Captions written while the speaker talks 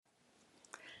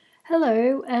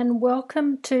Hello, and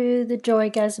welcome to the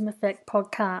JOYgasm Effect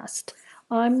podcast.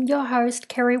 I'm your host,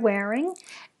 Kerrie Wearing,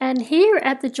 and here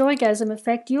at the JOYgasm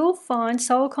Effect, you'll find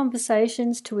soul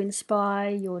conversations to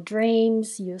inspire your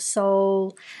dreams, your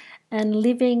soul, and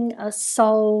living a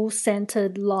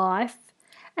soul-centered life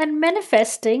and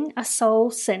manifesting a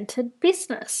soul-centered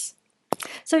business.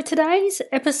 So today's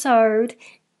episode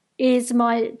is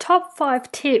my top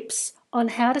 5 tips on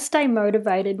how to stay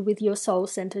motivated with your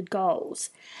soul-centered goals.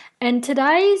 And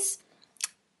today's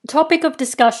topic of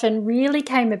discussion really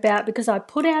came about because I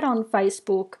put out on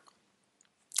Facebook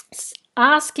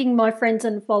asking my friends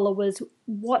and followers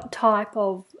what type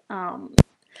of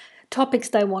topics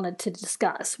they wanted to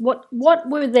discuss. What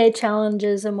were their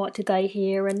challenges and what did they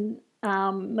hear? And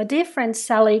my dear friend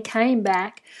Sally came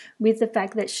back with the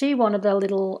fact that she wanted a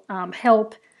little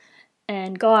help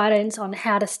and guidance on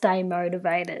how to stay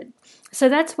motivated. So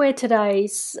that's where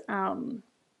today's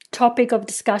topic of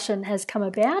discussion has come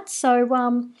about.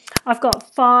 So I've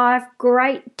got 5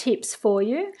 great tips for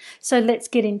you. So let's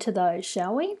get into those,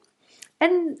 shall we?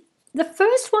 And the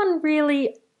first one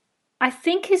really, I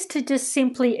think, is to just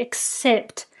simply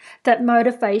accept that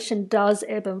motivation does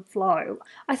ebb and flow.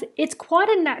 It's quite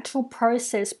a natural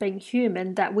process being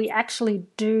human that we actually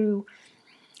do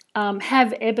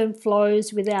have ebb and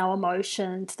flows with our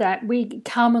emotions, that we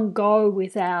come and go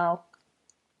with our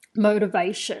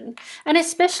motivation. And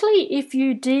especially if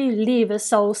you do live a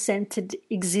soul-centered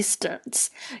existence,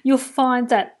 you'll find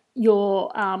that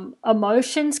your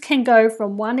emotions can go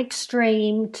from one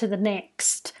extreme to the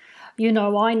next.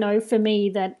 I know for me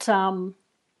that I'm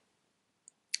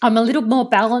a little more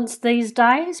balanced these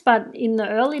days, but in the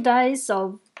early days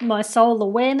of my soul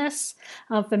awareness,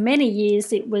 for many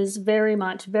years it was very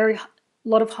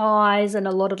lot of highs and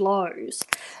a lot of lows.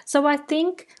 So I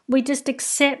think we just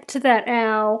accept that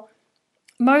our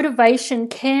motivation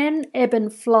can ebb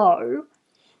and flow,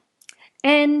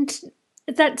 and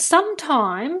that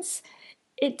sometimes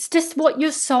it's just what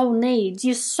your soul needs.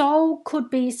 Your soul could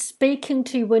be speaking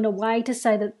to you in a way to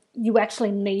say that you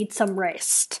actually need some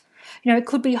rest. It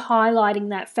could be highlighting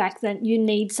that fact that you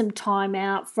need some time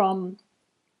out from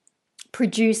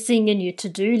producing in your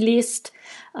to-do list,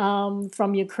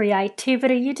 from your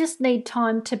creativity. You just need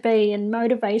time to be, and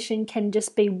motivation can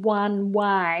just be one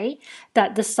way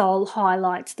that the soul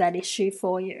highlights that issue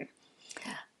for you.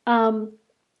 And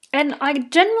I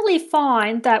generally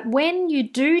find that when you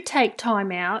do take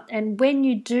time out and when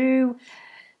you do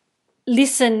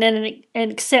listen and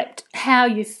accept how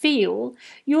you feel,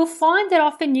 you'll find that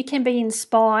often you can be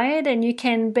inspired and you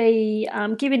can be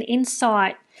given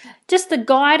insight. Just the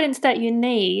guidance that you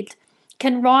need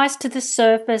can rise to the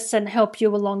surface and help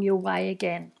you along your way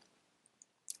again.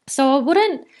 So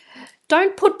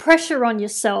don't put pressure on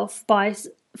yourself by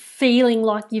feeling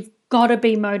like you've got to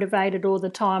be motivated all the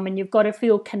time and you've got to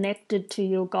feel connected to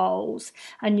your goals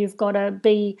and you've got to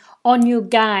be on your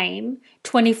game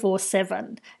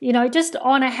 24/7. Just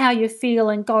honor how you feel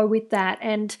and go with that,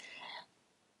 and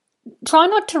try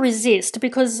not to resist,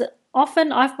 because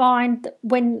often I find that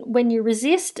when you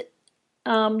resist,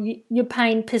 your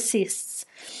pain persists.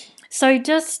 So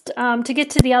just to get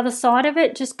to the other side of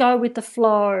it, just go with the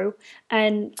flow,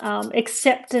 and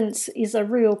acceptance is a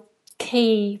real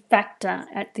key factor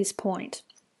at this point.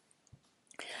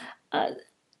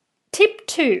 Tip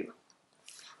 2.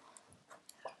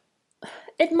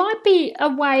 It might be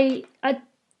an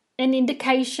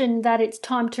indication that it's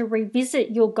time to revisit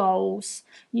your goals,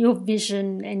 your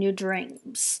vision, and your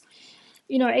dreams.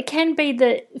 It can be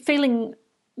the feeling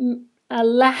a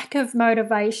lack of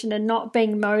motivation and not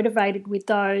being motivated with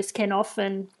those can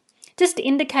often just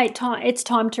indicate it's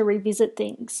time to revisit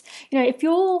things. If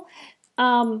you're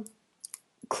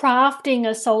crafting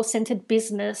a soul-centered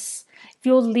business, if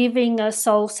you're living a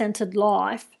soul-centered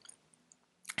life,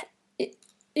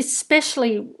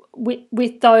 especially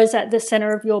with those at the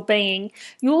center of your being,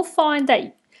 you'll find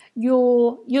that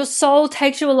your soul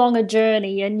takes you along a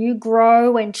journey and you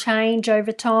grow and change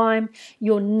over time.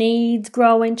 Your needs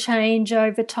grow and change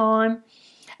over time,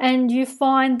 and you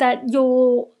find that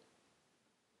your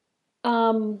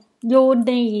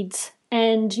needs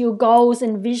and your goals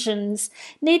and visions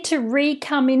need to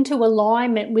come into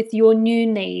alignment with your new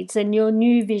needs and your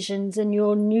new visions and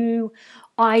your new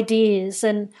ideas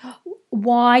and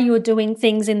why you're doing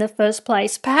things in the first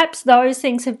place. Perhaps those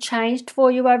things have changed for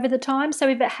you over the time. So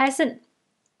if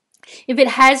it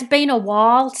has been a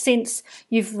while since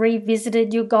you've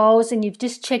revisited your goals and you've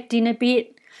just checked in a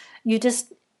bit, you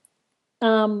just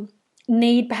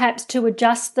need perhaps to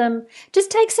adjust them,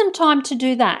 just take some time to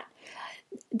do that.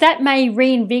 That may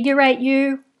reinvigorate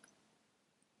you.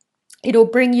 It'll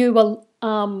bring you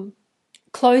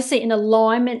closer in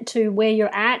alignment to where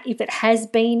you're at, if it has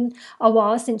been a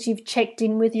while since you've checked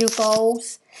in with your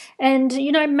goals. And,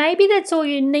 you know, maybe that's all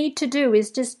you need to do, is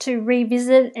just to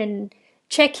revisit and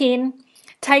check in,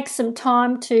 take some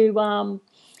time to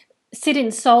sit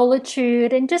in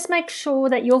solitude and just make sure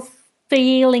that you're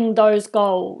feeling those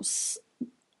goals.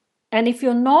 And if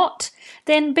you're not,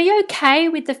 then be okay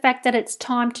with the fact that it's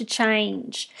time to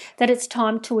change, that it's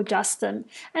time to adjust them.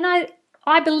 And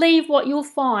I believe what you'll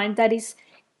find that is,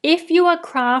 if you are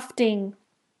crafting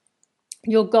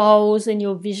your goals and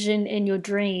your vision and your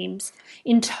dreams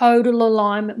in total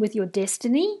alignment with your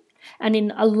destiny and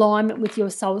in alignment with your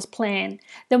soul's plan,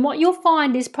 then what you'll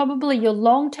find is probably your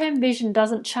long-term vision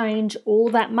doesn't change all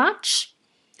that much.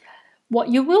 What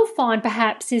you will find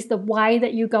perhaps is the way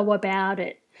that you go about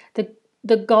it,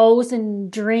 the goals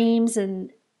and dreams and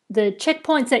the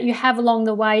checkpoints that you have along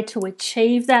the way to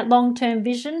achieve that long-term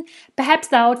vision, perhaps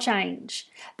they'll change.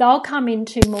 They'll come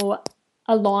into more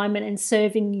alignment and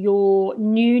serving your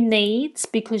new needs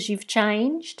because you've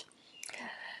changed.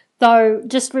 Though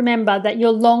just remember that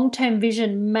your long-term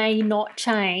vision may not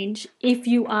change if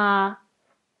you are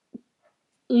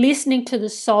listening to the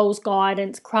soul's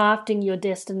guidance, crafting your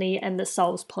destiny and the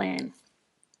soul's plan.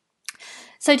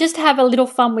 So just have a little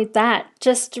fun with that.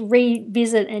 Just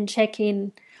revisit and check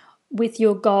in with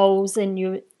your goals and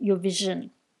your vision.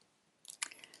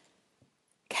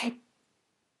 Okay,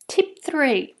 tip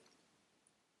 3.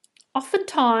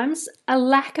 Oftentimes, a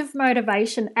lack of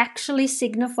motivation actually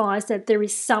signifies that there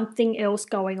is something else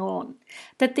going on,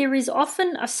 that there is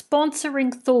often a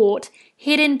sponsoring thought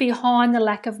hidden behind the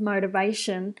lack of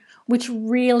motivation, which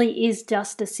really is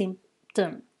just a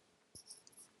symptom.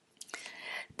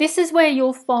 This is where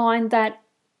you'll find that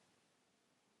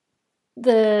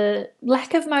the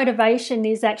lack of motivation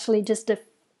is actually just a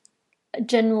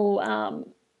general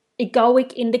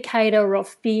egoic indicator of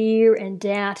fear and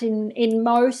doubt. In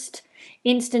most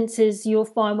instances, you'll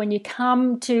find when you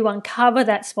come to uncover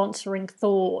that sponsoring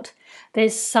thought,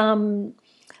 there's some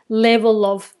level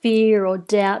of fear or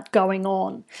doubt going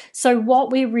on. So what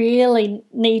we really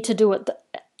need to do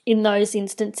in those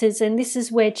instances, and this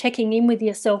is where checking in with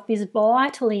yourself is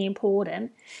vitally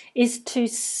important, is to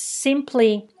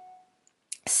simply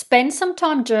spend some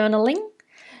time journaling,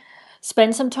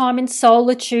 spend some time in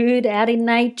solitude, out in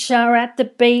nature, at the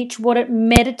beach,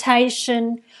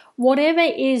 meditation, whatever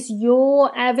is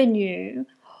your avenue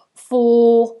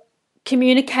for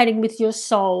communicating with your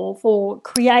soul, for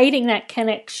creating that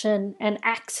connection and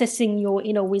accessing your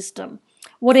inner wisdom.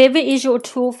 Whatever is your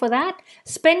tool for that,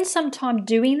 spend some time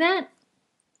doing that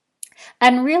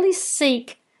and really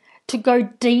seek to go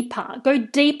deeper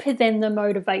than the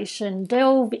motivation.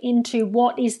 Delve into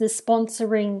what is the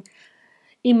sponsoring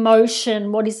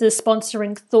emotion, what is the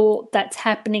sponsoring thought that's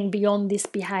happening beyond this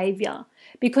behavior.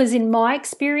 Because in my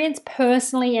experience,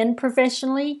 personally and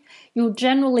professionally, you'll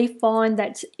generally find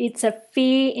that it's a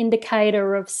fear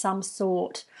indicator of some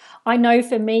sort. I know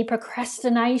for me,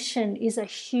 procrastination is a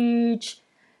huge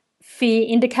fear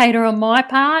indicator on my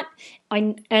part,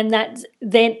 and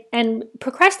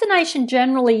procrastination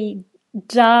generally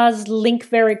does link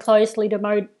very closely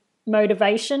to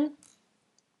motivation.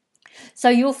 So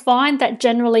you'll find that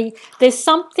generally there's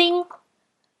something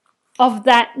of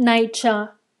that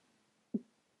nature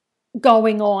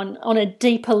going on a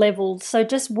deeper level. So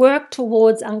just work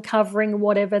towards uncovering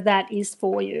whatever that is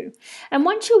for you. And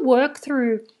once you work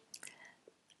through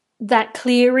that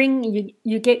clearing,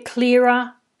 you get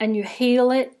clearer and you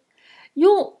heal it,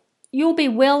 you'll be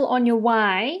well on your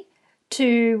way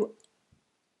to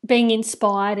being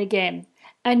inspired again.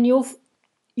 And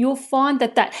you'll find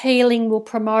that healing will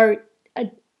promote a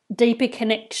deeper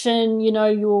connection. You know,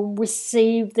 you'll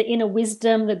receive the inner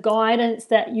wisdom, the guidance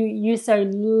that you so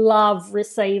love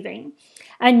receiving,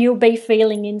 and you'll be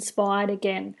feeling inspired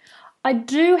again. I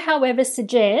do, however,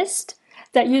 suggest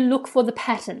that you look for the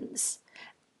patterns.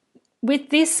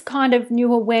 With this kind of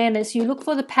new awareness, you look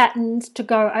for the patterns to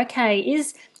go, okay,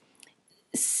 is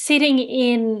sitting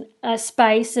in a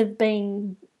space of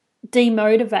being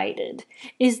demotivated,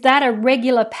 is that a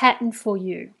regular pattern for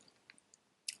you?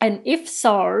 And if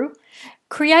so,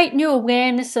 create new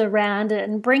awareness around it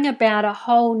and bring about a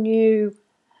whole new,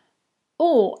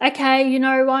 oh, okay, you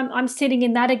know, I'm sitting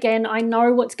in that again. I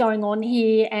know what's going on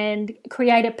here, and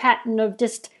create a pattern of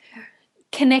just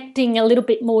connecting a little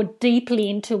bit more deeply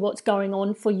into what's going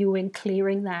on for you and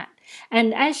clearing that.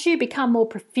 And as you become more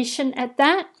proficient at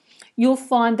that, you'll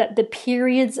find that the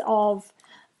periods of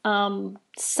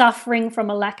suffering from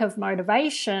a lack of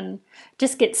motivation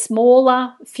just get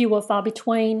smaller, fewer far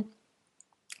between,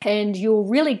 and you'll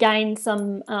really gain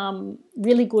some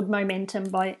really good momentum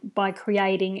by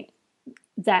creating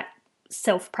that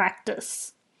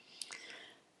self-practice.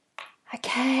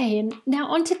 Okay, and now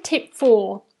on to tip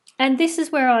 4. And this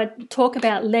is where I talk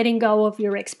about letting go of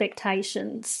your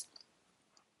expectations.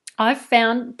 I've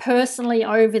found personally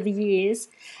over the years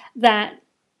that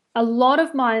a lot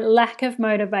of my lack of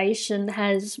motivation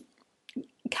has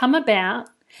come about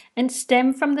and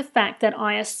stemmed from the fact that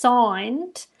I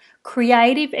assigned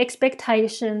creative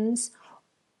expectations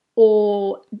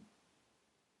or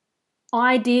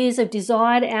ideas of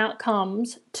desired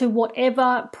outcomes to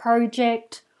whatever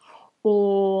project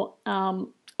or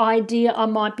idea I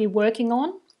might be working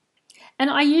on. And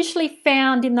I usually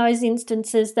found in those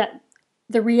instances that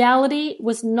the reality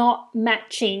was not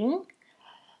matching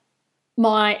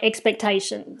my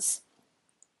expectations.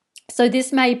 So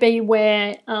this may be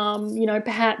where,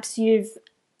 perhaps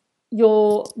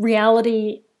your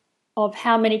reality of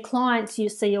how many clients you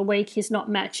see a week is not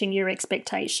matching your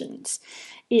expectations.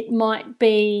 It might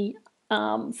be,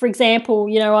 for example,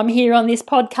 I'm here on this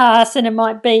podcast and it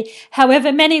might be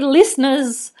however many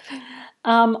listeners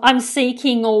I'm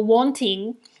seeking or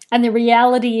wanting, and the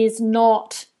reality is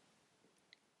not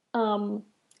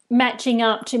matching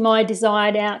up to my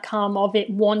desired outcome of it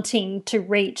wanting to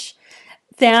reach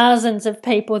thousands of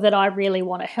people that I really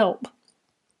want to help.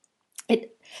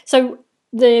 So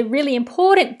the really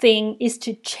important thing is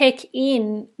to check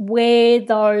in where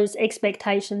those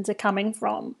expectations are coming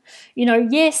from.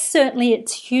 Yes, certainly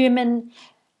it's human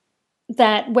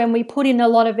that when we put in a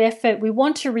lot of effort, we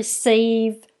want to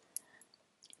receive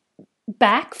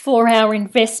back for our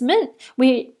investment.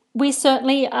 We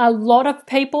certainly, a lot of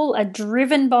people are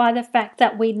driven by the fact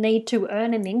that we need to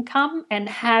earn an income and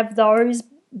have those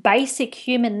basic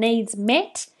human needs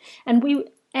met.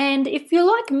 And if you're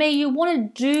like me, you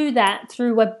want to do that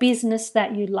through a business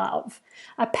that you love,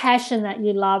 a passion that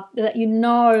you love, that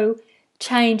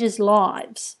changes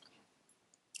lives.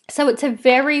 So it's a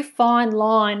very fine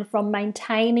line from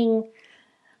maintaining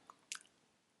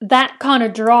that kind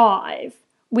of drive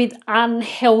with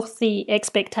unhealthy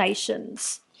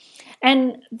expectations.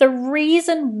 And the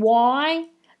reason why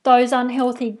those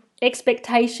unhealthy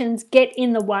expectations get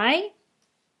in the way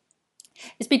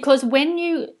is because when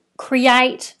you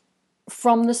create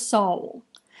from the soul,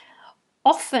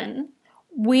 often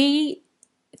we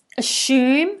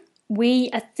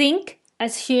think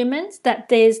as humans that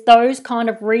there's those kind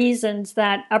of reasons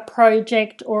that a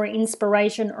project or an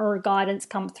inspiration or a guidance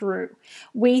come through.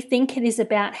 We think it is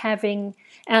about having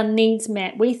our needs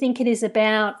met. We think it is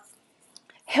about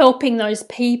helping those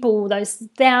people, those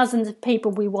thousands of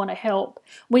people we want to help.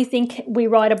 We think we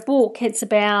write a book, it's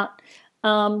about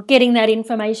getting that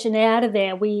information out of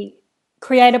there. We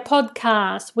create a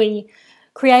podcast, we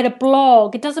create a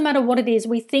blog. It doesn't matter what it is.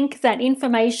 We think that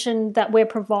information that we're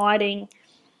providing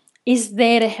is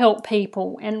there to help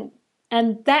people, and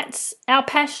that's our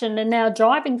passion and our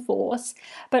driving force.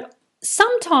 But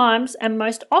sometimes, and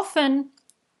most often,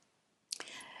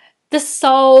 the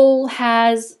soul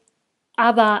has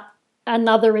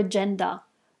another agenda.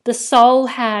 The soul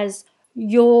has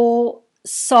your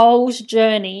soul's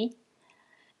journey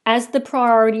as the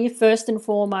priority first and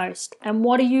foremost. And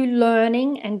what are you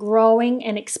learning and growing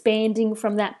and expanding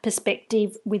from that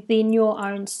perspective within your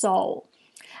own soul?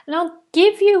 And I'll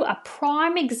give you a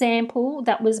prime example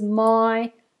that was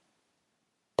my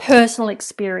personal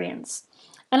experience.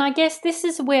 And I guess this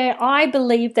is where I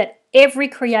believe that every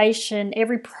creation,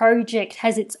 every project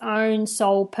has its own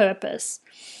soul purpose.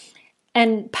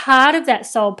 And part of that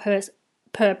soul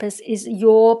purpose is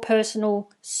your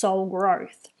personal soul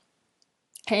growth.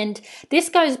 And this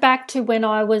goes back to when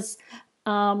I was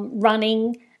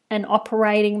running and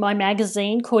operating my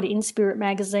magazine called inSpirit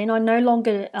magazine. I no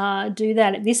longer do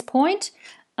that at this point.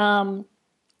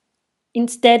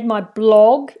 Instead, my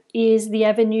blog is the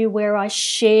avenue where I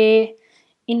share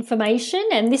information,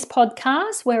 and this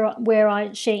podcast where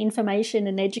I share information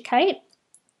and educate.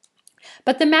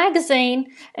 But the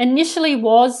magazine initially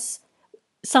was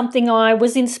something I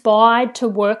was inspired to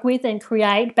work with and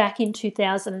create back in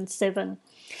 2007.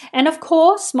 And of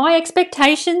course, my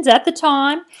expectations at the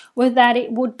time were that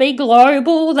it would be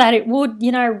global, that it would,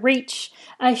 reach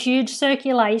a huge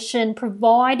circulation,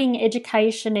 providing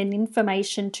education and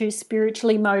information to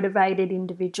spiritually motivated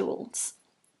individuals.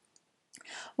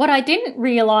 What I didn't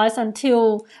realize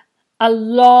until a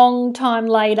long time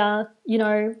later,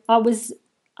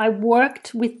 I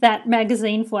worked with that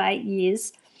magazine for 8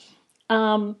 years,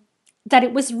 that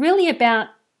it was really about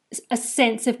a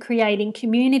sense of creating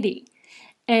community,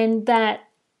 and that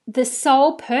the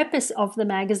sole purpose of the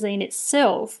magazine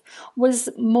itself was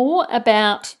more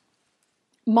about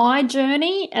my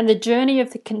journey and the journey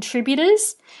of the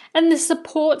contributors and the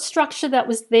support structure that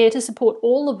was there to support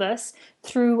all of us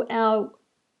through our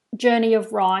journey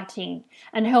of writing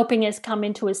and helping us come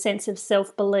into a sense of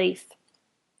self-belief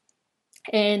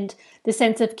and the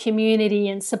sense of community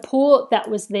and support that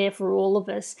was there for all of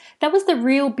us. That was the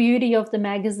real beauty of the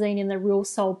magazine and the real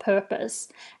sole purpose.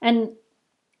 And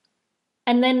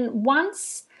then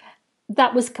once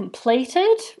that was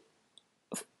completed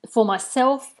for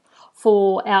myself,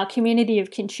 for our community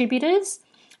of contributors,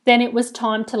 then it was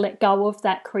time to let go of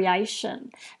that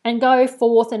creation and go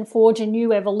forth and forge a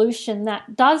new evolution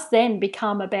that does then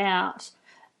become about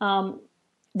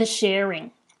the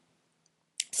sharing.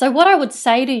 So what I would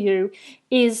say to you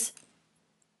is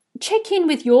check in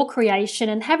with your creation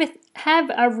and have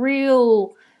a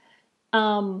real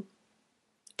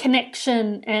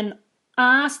connection and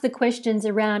ask the questions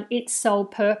around its sole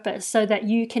purpose so that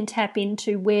you can tap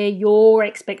into where your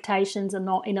expectations are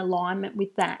not in alignment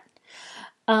with that.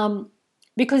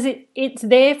 Because it's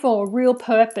there for a real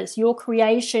purpose. Your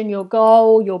creation, your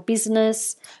goal, your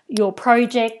business, your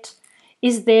project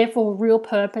is there for a real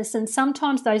purpose. And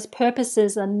sometimes those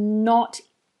purposes are not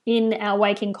in our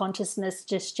waking consciousness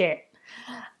just yet.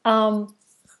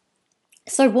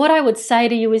 So what I would say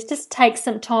to you is just take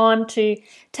some time to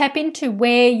tap into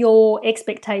where your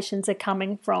expectations are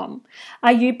coming from.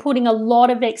 Are you putting a lot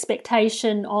of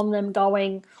expectation on them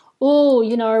going, oh,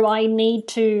 I need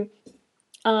to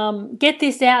get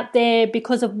this out there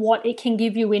because of what it can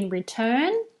give you in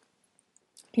return?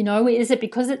 Is it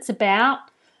because it's about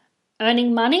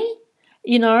earning money?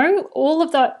 All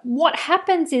of that. What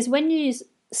happens is when you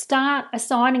start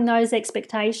assigning those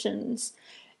expectations,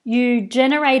 you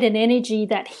generate an energy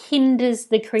that hinders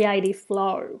the creative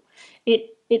flow.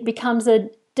 It becomes a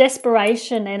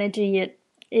desperation energy.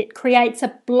 It creates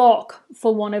a block,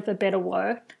 for want of a better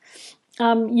word.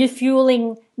 You're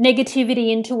fueling negativity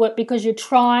into it because you're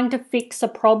trying to fix a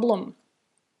problem.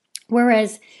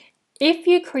 Whereas if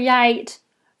you create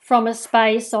from a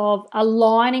space of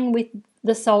aligning with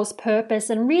the soul's purpose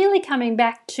and really coming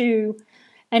back to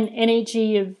an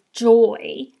energy of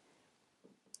joy,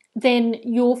 then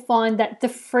you'll find that the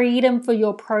freedom for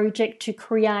your project to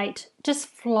create just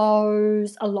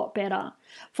flows a lot better,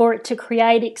 for it to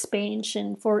create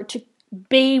expansion, for it to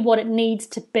be what it needs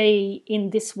to be in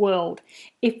this world.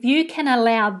 If you can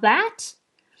allow that,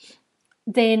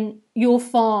 then you'll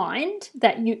find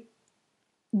that you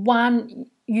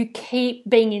keep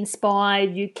being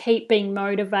inspired, you keep being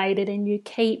motivated, and you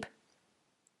keep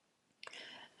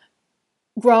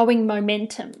growing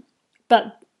momentum.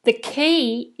 But the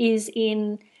key is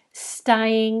in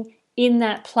staying in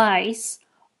that place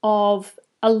of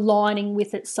aligning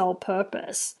with its soul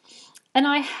purpose. And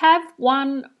I have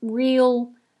one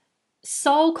real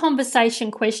soul conversation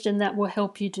question that will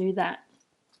help you do that.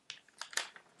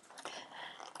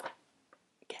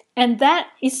 And that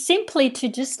is simply to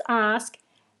just ask,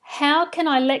 how can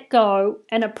I let go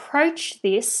and approach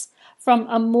this from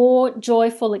a more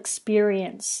joyful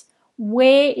experience?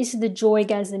 Where is the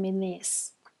joygasm in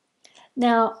this?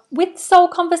 Now, with soul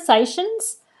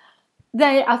conversations,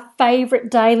 they are a favourite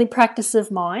daily practice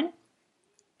of mine.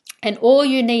 And all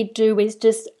you need to do is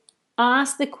just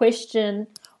ask the question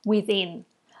within.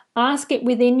 Ask it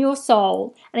within your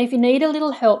soul. And if you need a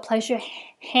little help, place your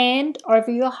hand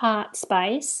over your heart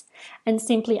space and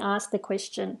simply ask the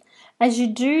question. As you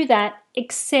do that,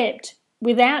 accept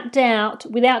without doubt,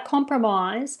 without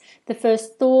compromise, the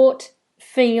first thought,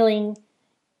 feeling,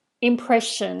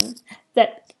 impression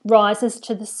that rises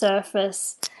to the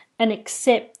surface, and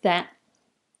accept that.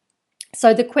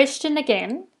 So the question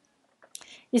again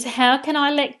is, how can I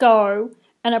let go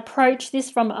and approach this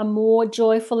from a more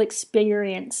joyful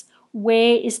experience?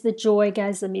 Where is the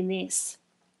joygasm in this?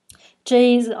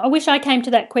 Geez, I wish I came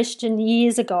to that question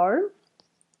years ago.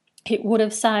 It would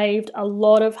have saved a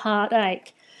lot of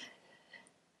heartache.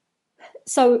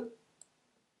 So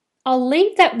I'll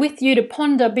leave that with you to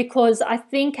ponder, because I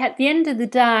think at the end of the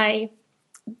day,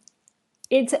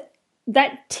 it's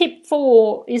that tip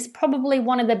 4 is probably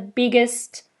one of the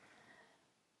biggest,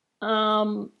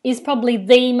 is probably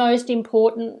the most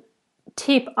important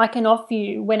tip I can offer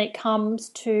you when it comes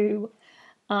to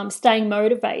staying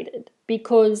motivated.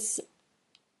 Because,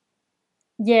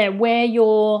 where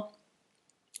your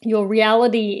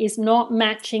reality is not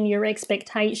matching your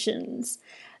expectations,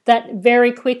 that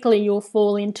very quickly you'll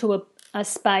fall into a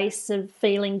space of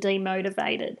feeling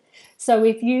demotivated. So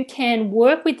if you can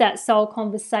work with that soul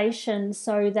conversation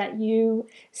so that you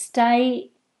stay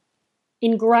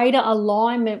in greater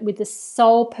alignment with the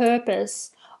soul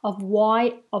purpose of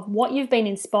what you've been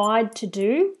inspired to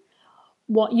do,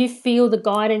 what you feel the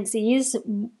guidance is,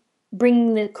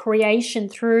 bring the creation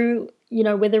through,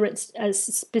 whether it's a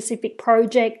specific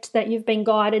project that you've been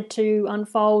guided to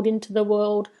unfold into the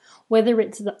world, whether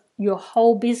it's your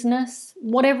whole business,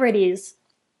 whatever it is,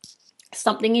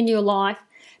 something in your life,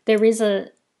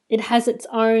 it has its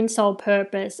own soul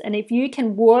purpose. And if you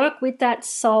can work with that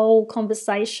soul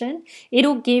conversation,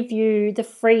 it'll give you the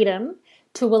freedom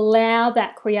to allow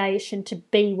that creation to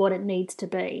be what it needs to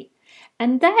be.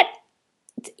 And that,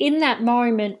 in that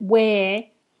moment where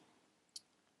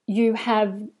you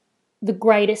have the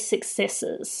greatest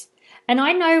successes. And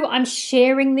I know I'm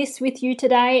sharing this with you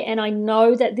today, and I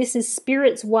know that this is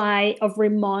Spirit's way of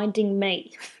reminding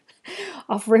me,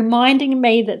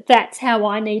 that that's how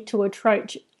I need to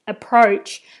approach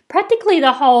practically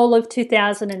the whole of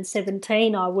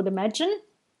 2017, I would imagine.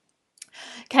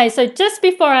 Okay, so just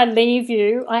before I leave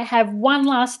you, I have one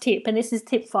last tip, and this is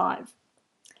tip 5.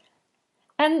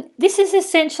 And this is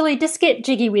essentially just get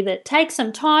jiggy with it. Take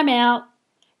some time out,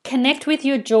 connect with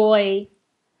your joy,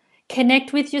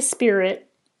 connect with your spirit,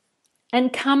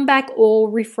 and come back all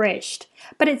refreshed.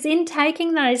 But it's in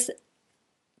taking those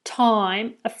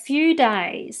time, a few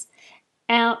days,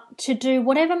 out to do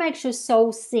whatever makes your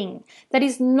soul sing that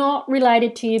is not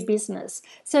related to your business.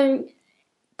 So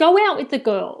go out with the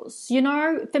girls.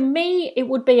 For me, it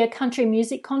would be a country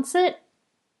music concert.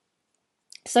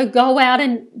 So go out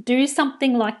and do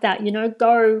something like that.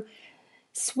 Go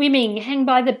swimming, hang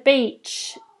by the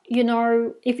beach.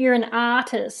 If you're an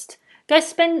artist,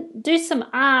 do some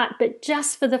art, but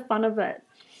just for the fun of it.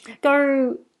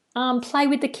 Go play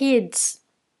with the kids.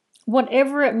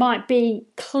 Whatever it might be,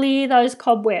 clear those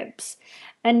cobwebs.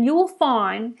 And you'll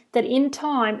find that in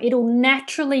time, it'll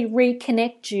naturally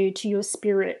reconnect you to your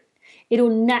spirit. It'll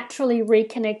naturally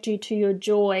reconnect you to your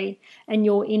joy, and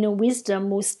your inner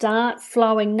wisdom will start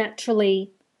flowing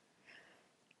naturally,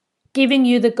 giving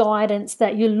you the guidance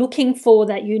that you're looking for,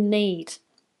 that you need.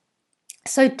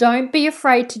 So don't be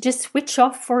afraid to just switch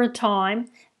off for a time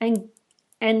and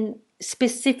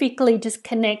specifically just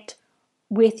connect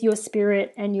with your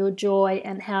spirit and your joy,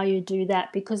 and how you do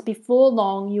that, because before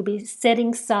long you'll be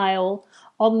setting sail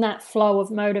on that flow of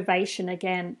motivation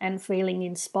again and feeling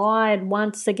inspired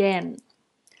once again.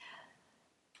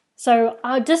 So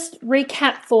I'll just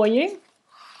recap for you,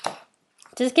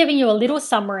 just giving you a little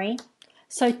summary.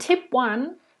 So tip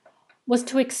 1 was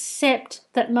to accept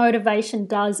that motivation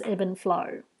does ebb and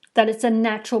flow, that it's a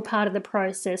natural part of the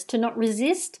process, to not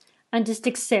resist and just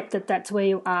accept that that's where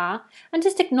you are, and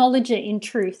just acknowledge it in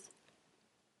truth.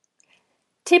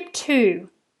 Tip 2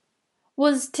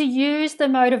 was to use the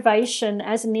motivation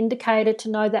as an indicator to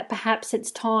know that perhaps it's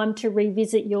time to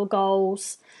revisit your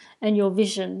goals and your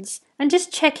visions, and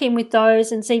just check in with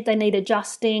those and see if they need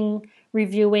adjusting,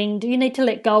 reviewing. Do you need to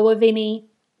let go of any?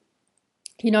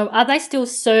 Are they still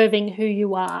serving who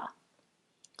you are?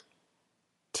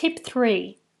 Tip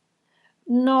 3,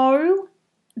 know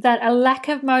that a lack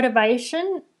of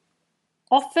motivation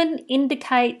often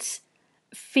indicates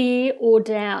fear or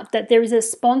doubt, that there is a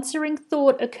sponsoring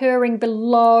thought occurring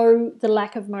below the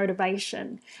lack of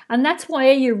motivation. And that's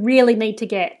where you really need to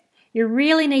get. You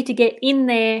really need to get in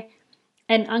there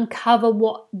and uncover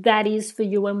what that is for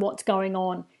you and what's going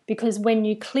on. Because when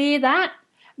you clear that,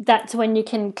 that's when you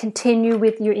can continue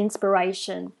with your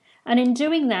inspiration. And in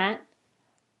doing that,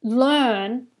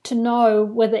 learn to know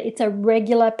whether it's a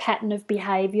regular pattern of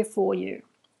behavior for you.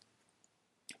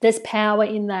 There's power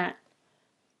in that.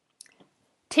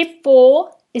 Tip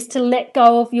 4 is to let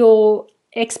go of your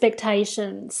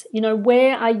expectations.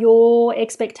 Where are your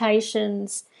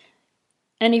expectations?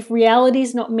 And if reality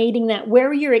is not meeting that, where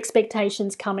are your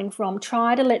expectations coming from?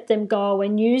 Try to let them go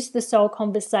and use the soul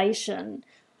conversation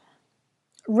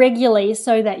regularly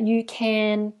so that you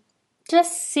can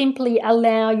just simply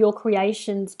allow your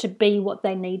creations to be what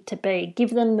they need to be. Give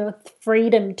them the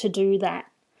freedom to do that,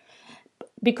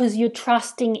 because you're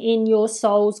trusting in your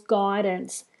soul's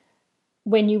guidance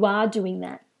when you are doing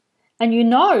that. And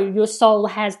your soul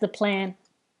has the plan.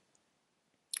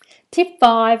 Tip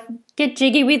 5, get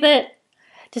jiggy with it.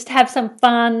 Just have some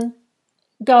fun.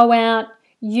 Go out.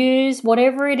 Use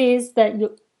whatever it is that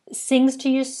sings to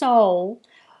your soul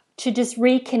to just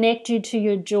reconnect you to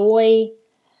your joy,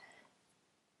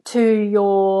 to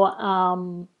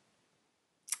your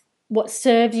what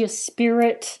serves your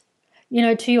spirit,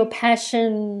 to your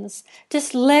passions.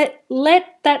 Just let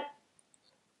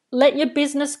your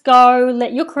business go,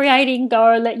 let your creating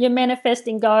go, let your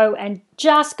manifesting go, and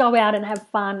just go out and have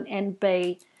fun and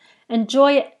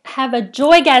enjoy it. Have a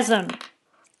JOYgasm.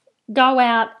 Go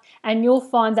out and you'll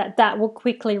find that will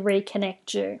quickly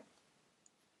reconnect you.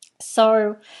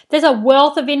 So there's a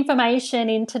wealth of information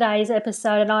in today's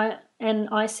episode, and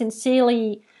I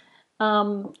sincerely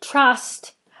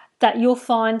trust that you'll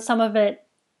find some of it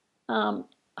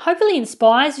hopefully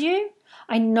inspires you.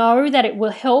 I know that it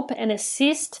will help and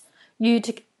assist you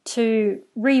to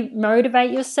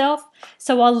re-motivate yourself.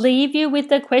 So I'll leave you with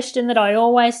the question that I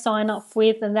always sign off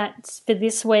with, and that's for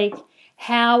this week: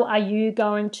 how are you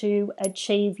going to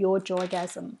achieve your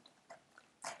joygasm?